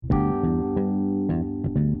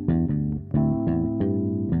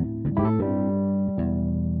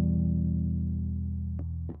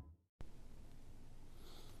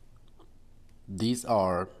These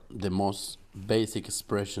are the most basic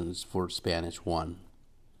expressions for Spanish 1.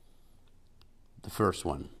 The first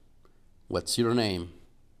one. What's your name?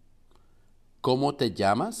 ¿Cómo te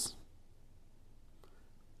llamas?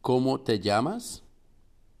 ¿Cómo te llamas?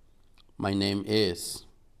 My name is.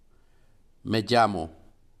 Me llamo.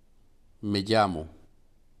 Me llamo.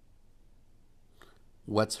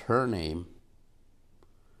 What's her name?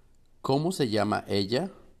 ¿Cómo se llama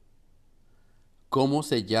ella? ¿Cómo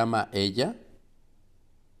se llama ella?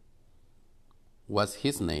 What's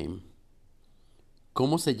his name?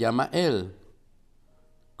 ¿Cómo se llama él?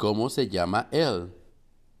 ¿Cómo se llama él?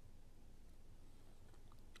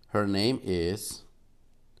 Her name is.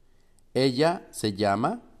 Ella se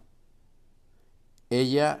llama.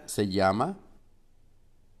 Ella se llama.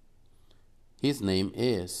 His name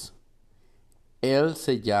is. Él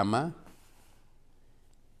se llama.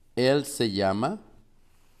 Él se llama.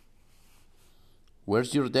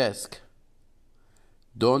 Where's your desk?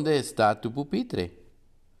 ¿Dónde está tu pupitre?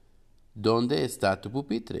 ¿Dónde está tu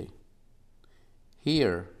pupitre?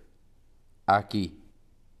 Here. Aquí.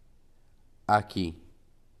 Aquí.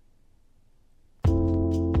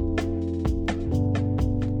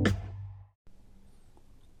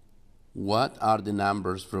 What are the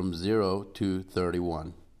numbers from 0 to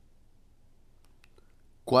 31?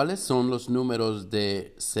 ¿Cuáles son los números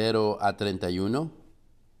de 0 a 31?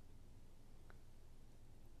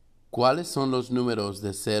 ¿Cuáles son los números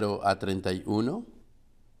de 0 a 31?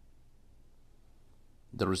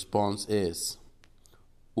 The response is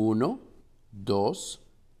 1, 2,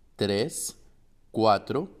 3,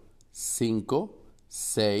 4, 5,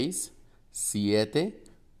 6, 7,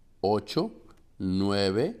 8,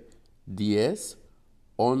 9, 10,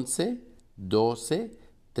 11, 12,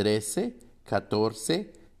 13,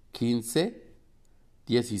 14, 15,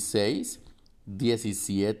 16,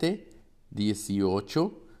 17,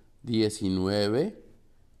 18, 19,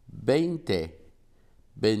 20,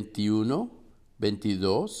 21,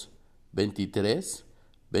 22, 23,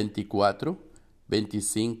 24,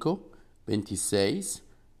 25, 26,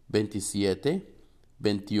 27,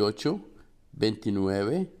 28,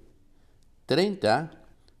 29, 30,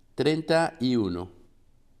 31.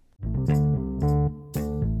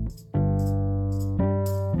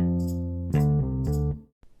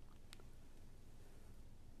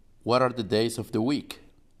 What are the days of the week?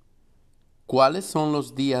 ¿Cuáles son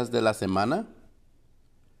los días de la semana?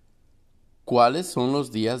 ¿Cuáles son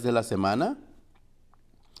los días de la semana?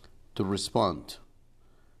 To respond.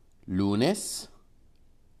 Lunes,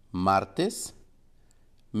 martes,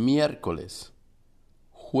 miércoles,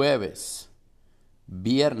 jueves,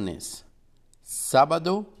 viernes,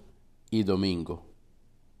 sábado y domingo.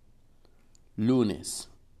 Lunes,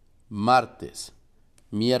 martes,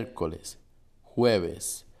 miércoles,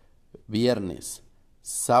 jueves, viernes,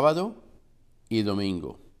 sábado y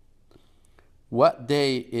domingo. What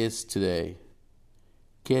day is today?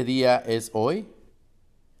 ¿Qué día es hoy?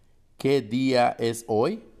 ¿Qué día es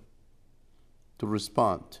hoy? To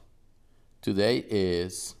respond. Today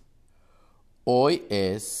is. Hoy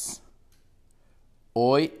es.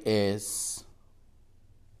 Hoy es.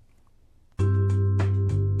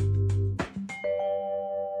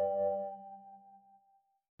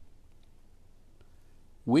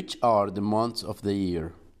 Which are the months of the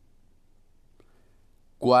year?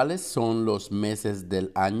 ¿Cuáles son los meses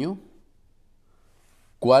del año?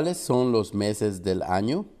 ¿Cuáles son los meses del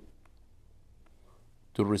año?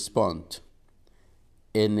 To respond.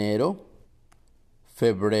 Enero,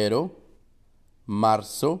 febrero,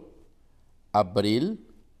 marzo, abril,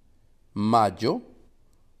 mayo,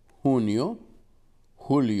 junio,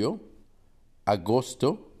 julio,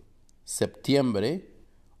 agosto, septiembre,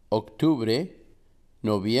 octubre,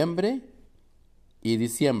 noviembre y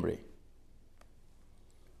diciembre.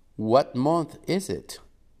 What month is it?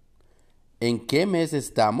 ¿En qué mes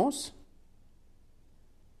estamos?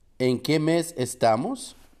 ¿En qué mes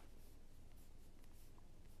estamos?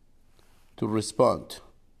 To respond.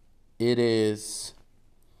 It is.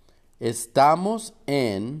 Estamos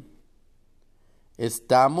en.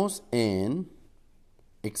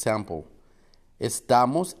 Example.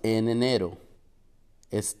 Estamos en enero.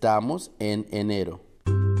 Estamos en enero.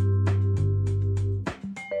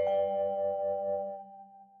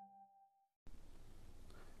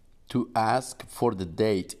 To ask for the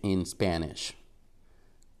date in Spanish.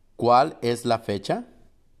 ¿Cuál es la fecha?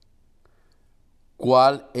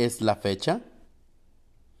 ¿Cuál es la fecha?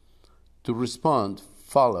 To respond,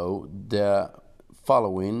 follow the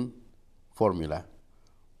following formula.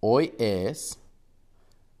 Hoy es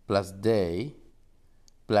plus day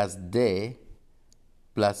plus de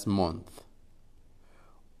plus month.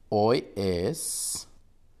 Hoy es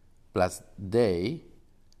plus day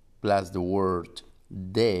plus the word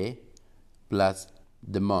de plus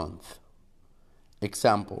the month.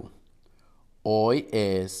 Example. Hoy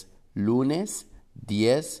es lunes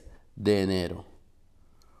 10 de enero.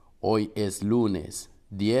 Hoy es lunes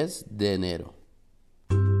 10 de enero.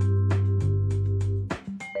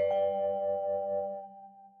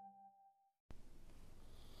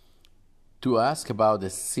 To ask about the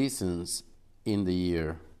seasons in the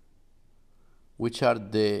year. Which are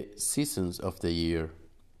the seasons of the year?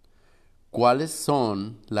 ¿Cuáles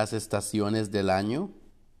son las estaciones del año?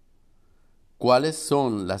 ¿Cuáles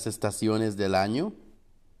son las estaciones del año?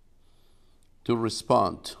 To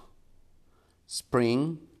respond.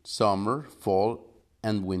 Spring, summer, fall,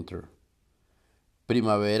 and winter.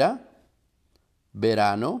 Primavera,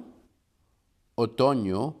 verano,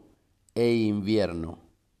 otoño e invierno.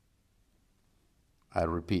 I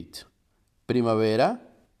repeat. Primavera,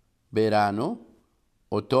 verano,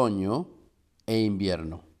 otoño e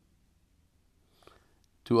invierno.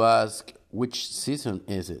 To ask which season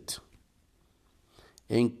is it?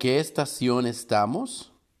 ¿En qué estación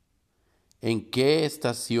estamos? ¿En qué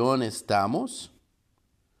estación estamos?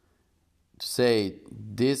 To say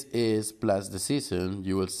this is plus the season,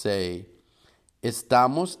 you will say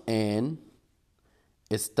estamos en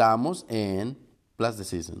plus the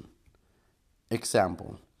season.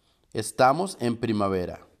 Example. Estamos en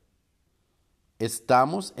primavera.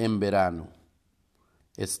 Estamos en verano.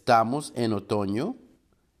 Estamos en otoño.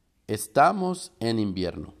 Estamos en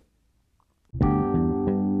invierno.